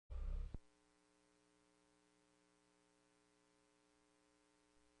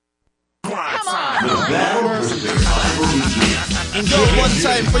Yo, one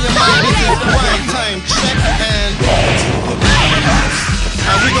time for your mind, this is grind time. Check and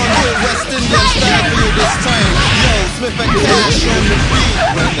we gonna do it West Indian style for you this time. Yo, Smith and Cash on the beat,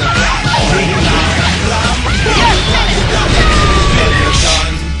 brother.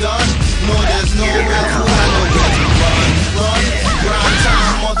 Done. No, there's nowhere to hide, nowhere to run. Grind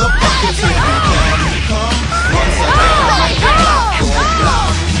time, motherfuckers, here we come. Once again, like the clock,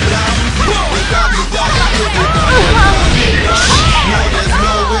 blam, blam. We got me down, we got me down. No, there's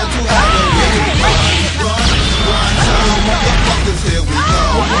nowhere to hide, nowhere to run. Grind time, motherfuckers, here we go.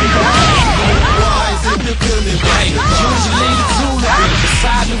 Rise if you feel me right. Usually the tool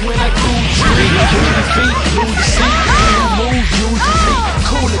beside me when I cool tree. Move the feet, move the seat, move usually.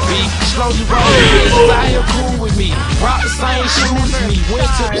 Cool it be, slowly roll it, style cool with me. Rock the same shoes as me, went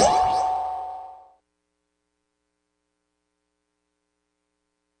to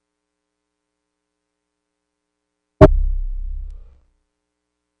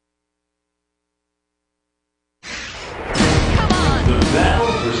the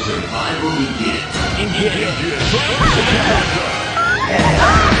battle for survival begins.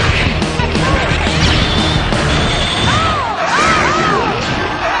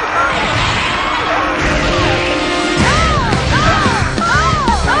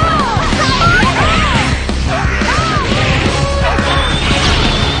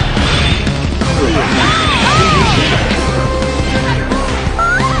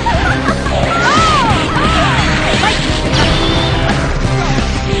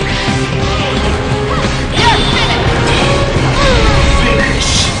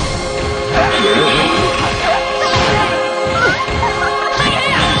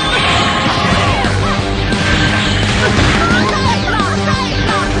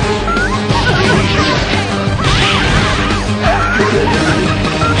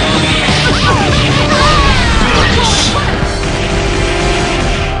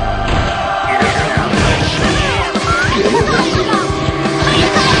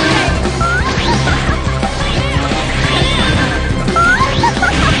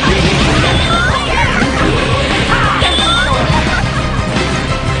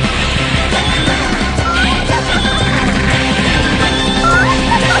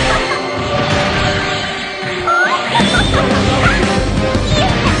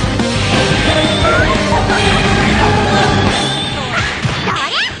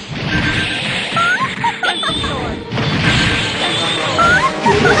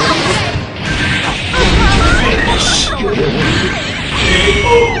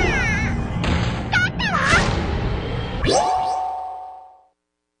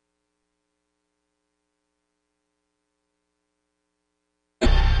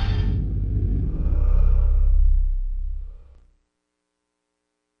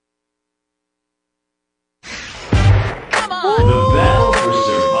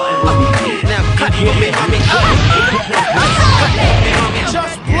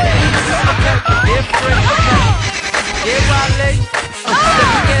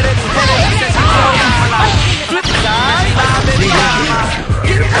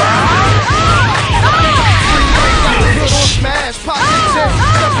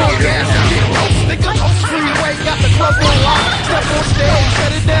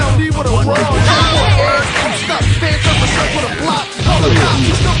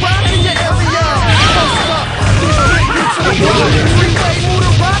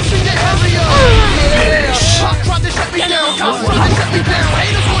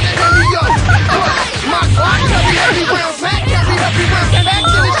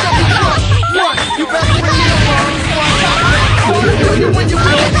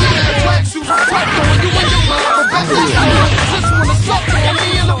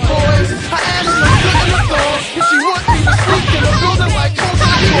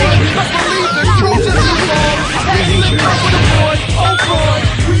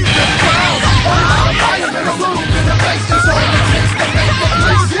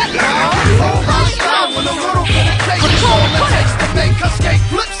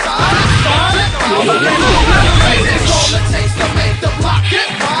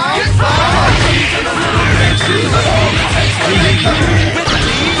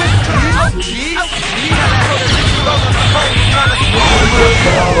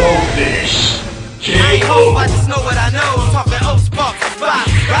 I just know what I know. Talking old spark, spot,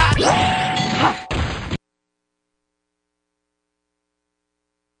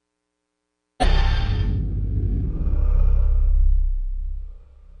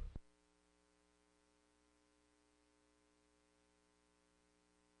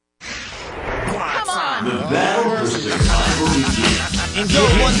 The battle for Yo,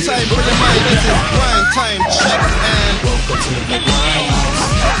 one time for the mind, this is grind time check,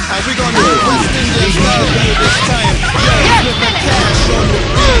 and we gonna do West Indian style for you this time. Yo, flip the cash on the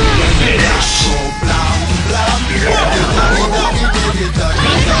beat.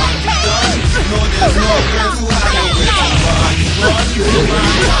 No, there's no place to hide away to run.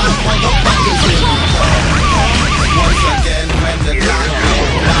 Once again, when the clock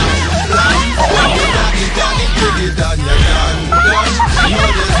goes blam, you're done, you're done. No,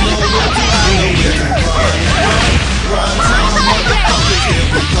 there's no way to hide away to run. Run, motherfuckers, here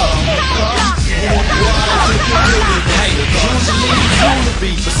we come. Hey, usually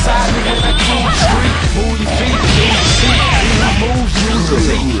be beside me when I cruise the street. Move your feet, move your seat. Moves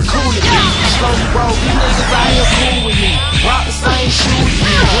usually cool to be. Slowly roll, these niggas out here cool with me. Rock the same shoes,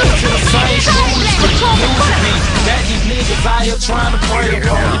 went to the same shoes. Usually, that these niggas out here trying to prey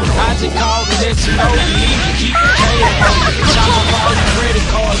upon you. I just called to let you know you need to keep the K on you. Chop up all your credit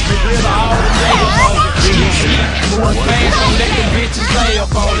cards, get rid of all the niggas on you. Move fast, don't let them bitches lay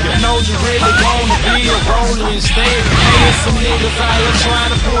up on you. Know you really wanna be a roller instead. Hey, some niggas out here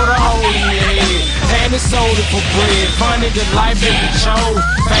trying to put a hole in your head. And it's sold it for bread. Funny the life that we chose.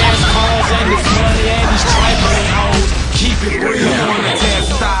 Fast cars and this money and these trifling hoes. Keep it real on the test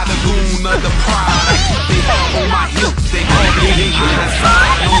side, the goon of the pride. They on my hip, they call me nigga. That's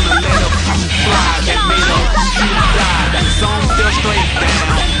side on the letter fly that made up you die. That song fell straight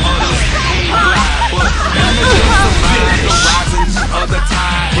down. Others ain't blind, but none of them survive the rising of the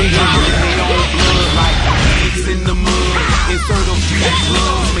tide. They on blood like eggs in the mud. Insert a few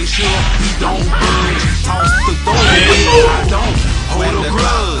gloves, make sure we don't budge. Toss the door, I don't